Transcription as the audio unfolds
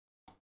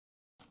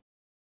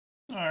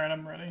Alright,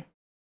 I'm ready.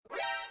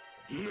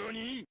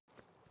 NANI?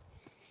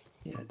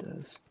 Yeah, it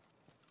does.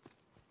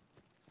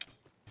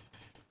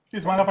 Do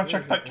you mind if I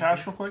check that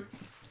cache real quick?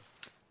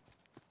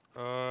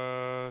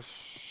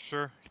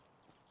 Sure.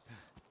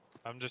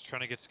 I'm just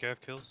trying to get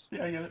scav kills.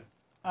 Yeah, I get it.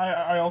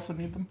 I also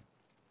need them.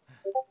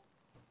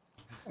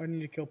 I need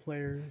to kill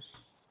players.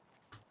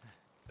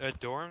 At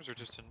dorms or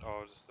just in?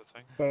 Oh, just the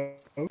thing.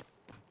 Both.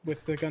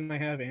 With the gun I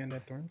have and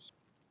at dorms.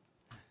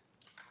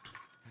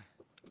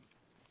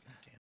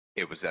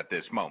 It was at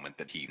this moment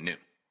that he knew.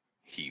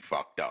 He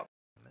fucked up.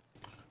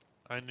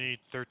 I need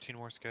 13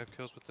 more scav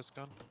kills with this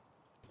gun.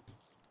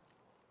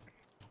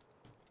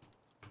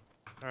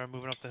 Alright,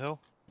 moving up the hill.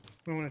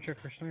 I want to check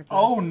for sniper.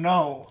 Oh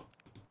no!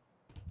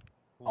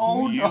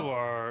 Oh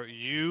no!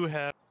 You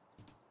have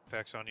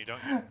packs on you, don't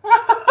you?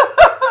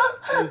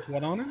 There's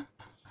what on him?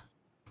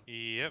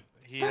 Yep,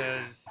 he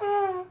has.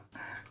 Come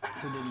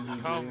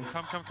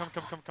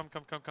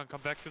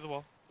back through the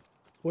wall.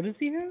 What does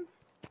he have?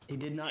 He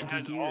did not He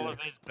has gear. all of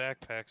his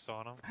backpacks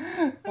on him.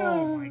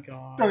 Oh my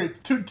god. Okay,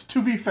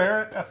 to be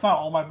fair, that's not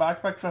all my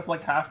backpacks, that's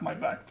like half my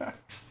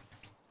backpacks.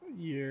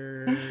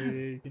 You're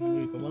gonna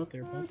lose a lot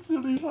there, bud. That's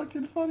really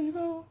fucking funny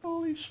though.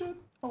 Holy shit.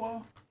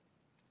 Hello.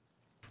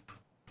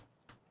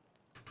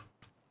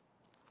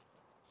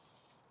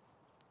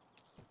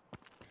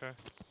 Okay.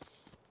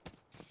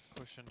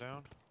 Pushing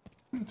down.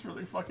 It's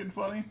really fucking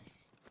funny.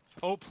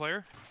 Oh,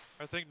 player.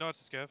 I think no,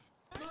 it's a scav.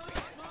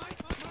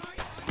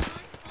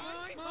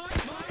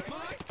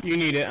 You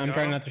need it. I'm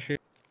trying not to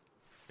shoot.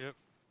 Yep.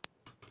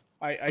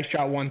 I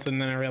shot once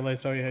and then I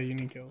realized, oh yeah, you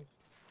need kills.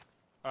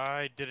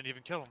 I didn't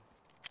even kill him.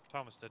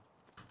 Thomas did.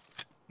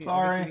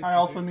 Sorry, I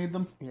also need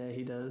them. Yeah,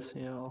 he does.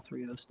 Yeah, all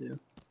three of us do.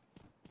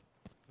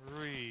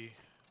 3.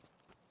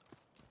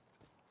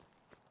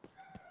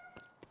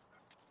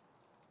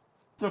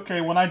 It's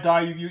okay, when I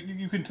die,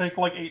 you can take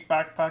like 8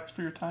 backpacks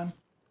for your time.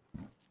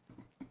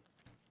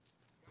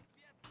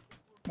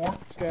 More?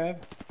 Scav.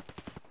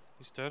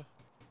 He's dead.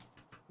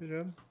 Good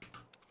job.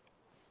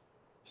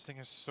 This thing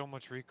has so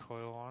much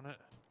recoil on it.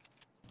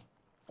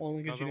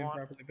 Only because you Another didn't one?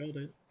 properly build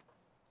it.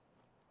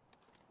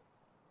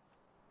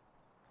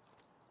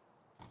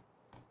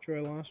 Sure,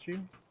 I lost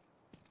you.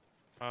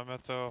 I'm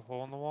at the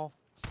hole in the wall.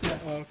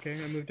 Oh,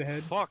 okay, I moved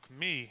ahead. Fuck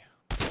me.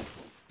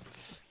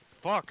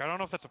 Fuck, I don't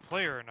know if that's a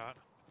player or not.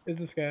 It's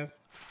a scav.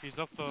 He's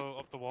up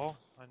the wall.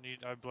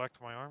 I blacked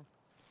my arm.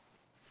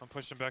 I'm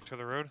pushing back to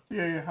the road.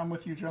 Yeah, I'm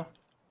with you, Joe.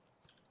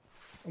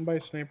 I'm by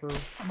sniper.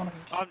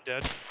 I'm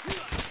dead.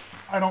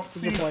 I don't It's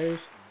see the players.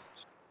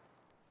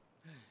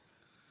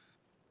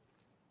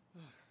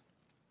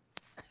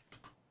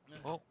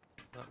 Well,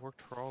 that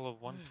worked for all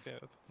of one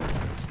scav.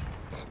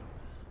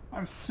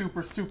 I'm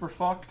super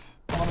fucked.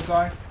 I'm gonna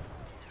die.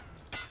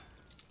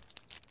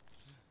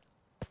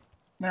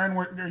 Naren,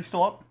 are you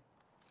still up?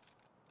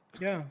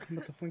 Yeah, I'm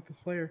about to flank this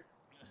player.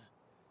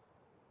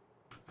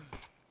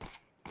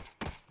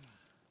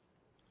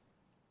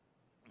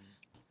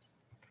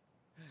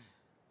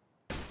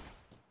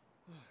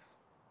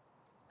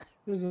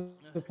 There's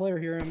a player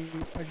here.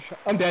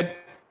 I'm dead.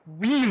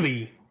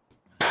 Really?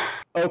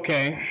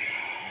 Okay.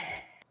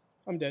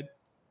 I'm dead.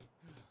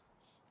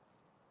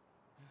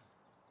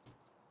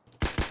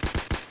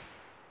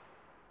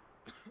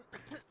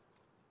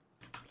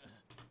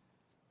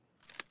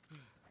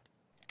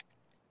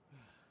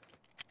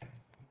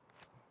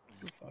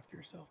 You fucked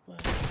yourself,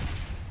 bud.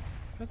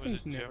 That Was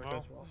thing's it never Jimmo?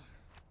 does well.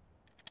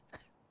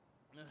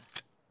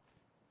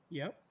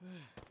 Yep.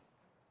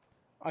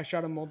 I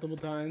shot him multiple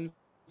times,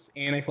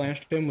 and I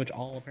flashed him, which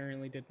all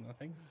apparently did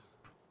nothing.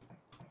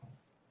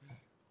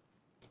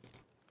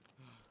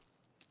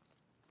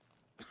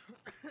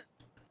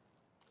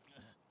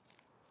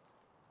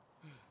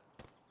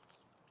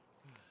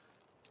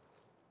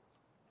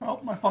 Oh,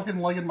 my fucking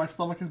leg in my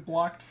stomach is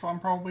blocked, so I'm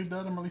probably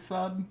dead. I'm really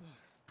sad.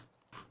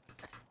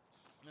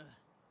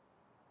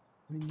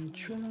 When you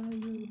try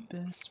your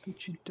best,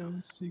 but you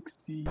don't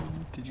succeed.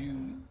 Did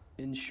you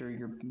ensure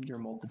your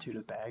multitude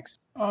of bags?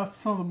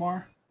 Some of them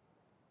are.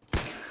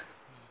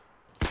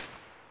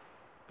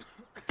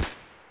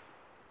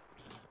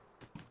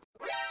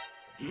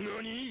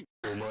 NANI?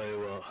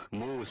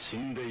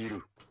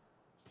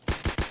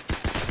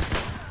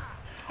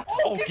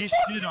 Oh, get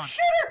shit on.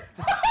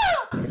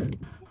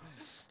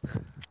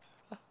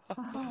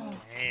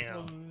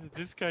 Damn.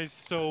 This guy's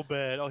so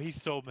bad. Oh,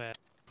 he's so mad.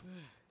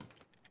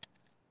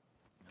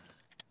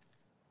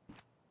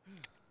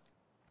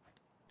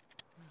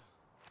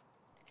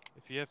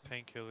 If you have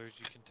painkillers,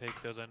 you can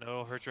take those. I know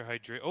it'll hurt your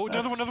hydration. Oh,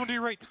 another one to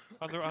your right.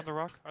 On the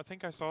rock. I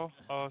think I saw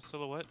a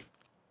silhouette.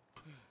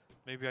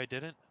 Maybe I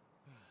didn't.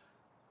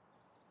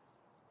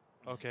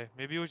 Okay,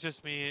 maybe it was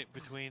just me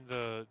between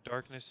the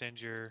darkness and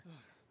your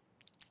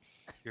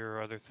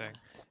other thing.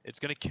 It's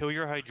gonna kill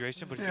your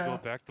hydration, but if you go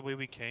back the way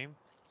we came,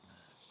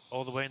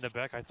 all the way in the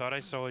back, I thought I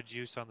saw a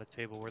juice on the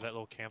table where that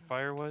little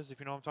campfire was, if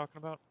you know what I'm talking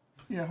about.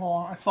 Yeah,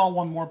 hold on. I saw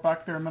one more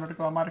back there a minute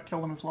ago. I might have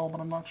killed him as well,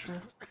 but I'm not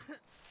sure.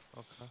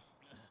 Okay.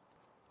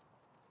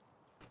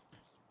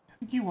 I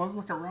think he was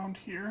like around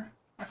here.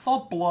 I saw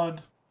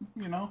blood,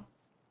 you know?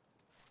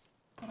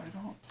 but I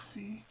don't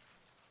see.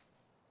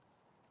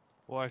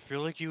 Well, I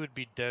feel like you would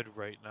be dead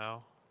right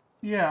now.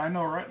 Yeah, I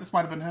know, right? This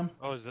might have been him.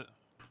 Oh, is it?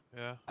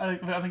 Yeah. I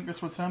think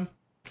this was him.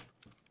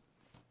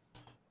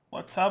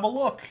 Let's have a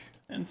look.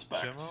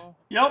 Inspect. Jimmo?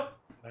 Yep.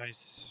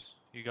 Nice.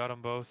 You got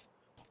them both.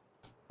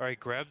 Alright,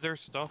 grab their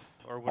stuff,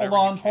 or Hold whatever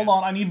on, you hold can.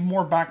 on. I need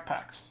more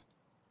backpacks.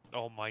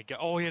 Oh my god.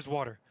 Oh, he has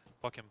water.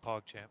 Fucking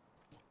PogChamp.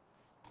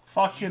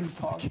 Fucking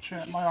fucking-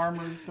 PogChamp. My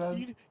armor is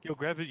dead. Yo,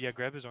 grab his, yeah,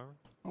 grab his armor.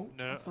 Oh,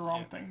 No, that's the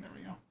wrong yeah. thing. There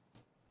we go.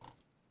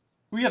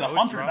 We had a I would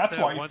hunter. drop That's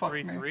that why you fucked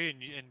me.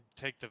 133 and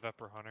take the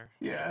Vepr Hunter.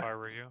 Yeah. If I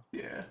were you.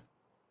 Yeah.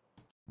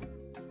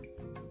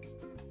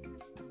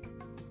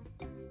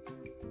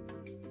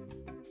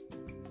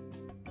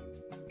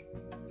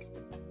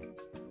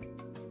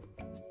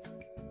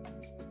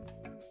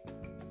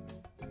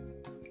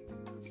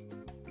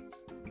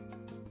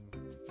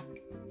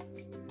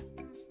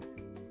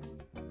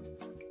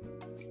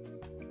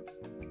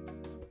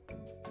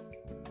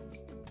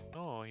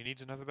 Oh, he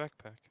needs another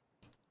backpack.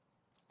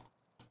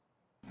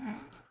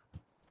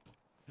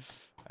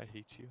 I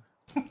hate you.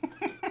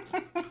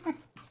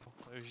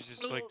 He's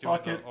just like doing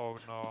Fuck the, it. oh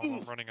no,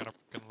 I'm running on a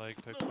fucking leg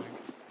type thing.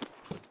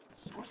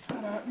 What's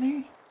that at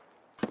me?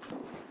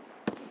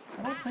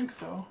 I don't think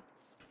so.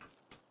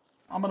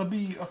 I'm gonna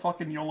be a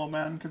fucking YOLO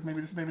man, because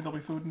maybe there'll be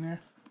food in here.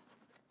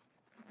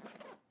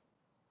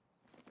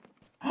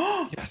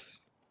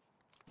 Yes!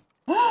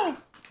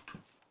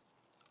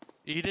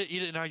 Eat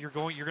it now, you're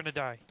gonna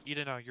die. Eat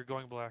it now, you're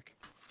going black.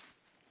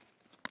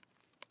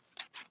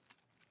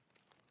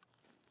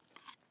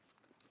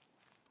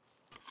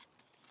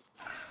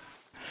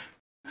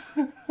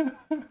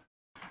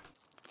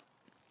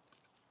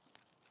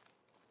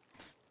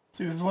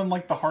 See, this is when,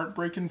 like, the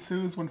heartbreak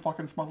ensues when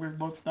fucking Smuggler's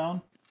Boat's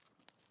down.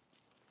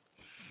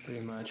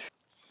 Pretty much.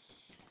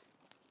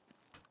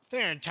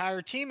 Their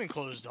entire team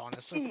enclosed on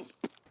us. Like,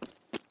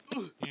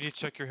 You need to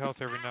check your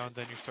health every now and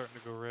then, you're starting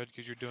to go red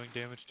because you're doing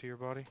damage to your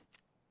body.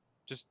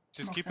 Just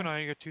keep an Okay. eye,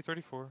 you got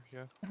 234,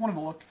 yeah. I wanted to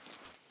look.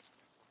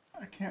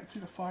 I can't see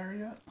the fire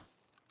yet.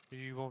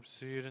 You won't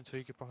see it until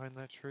you get behind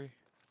that tree.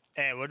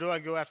 hey, what do I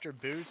go after?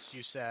 Boots?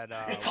 You said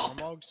It's up.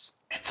 Warmogs?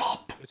 It's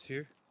up! It's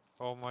here.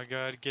 Oh my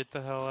god, get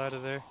the hell out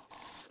of there.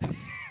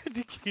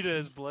 Nikita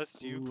has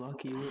blessed you.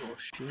 Lucky little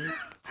shit.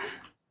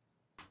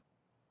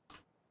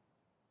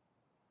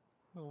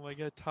 Oh my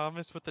god,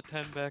 Thomas with the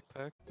 10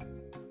 backpack.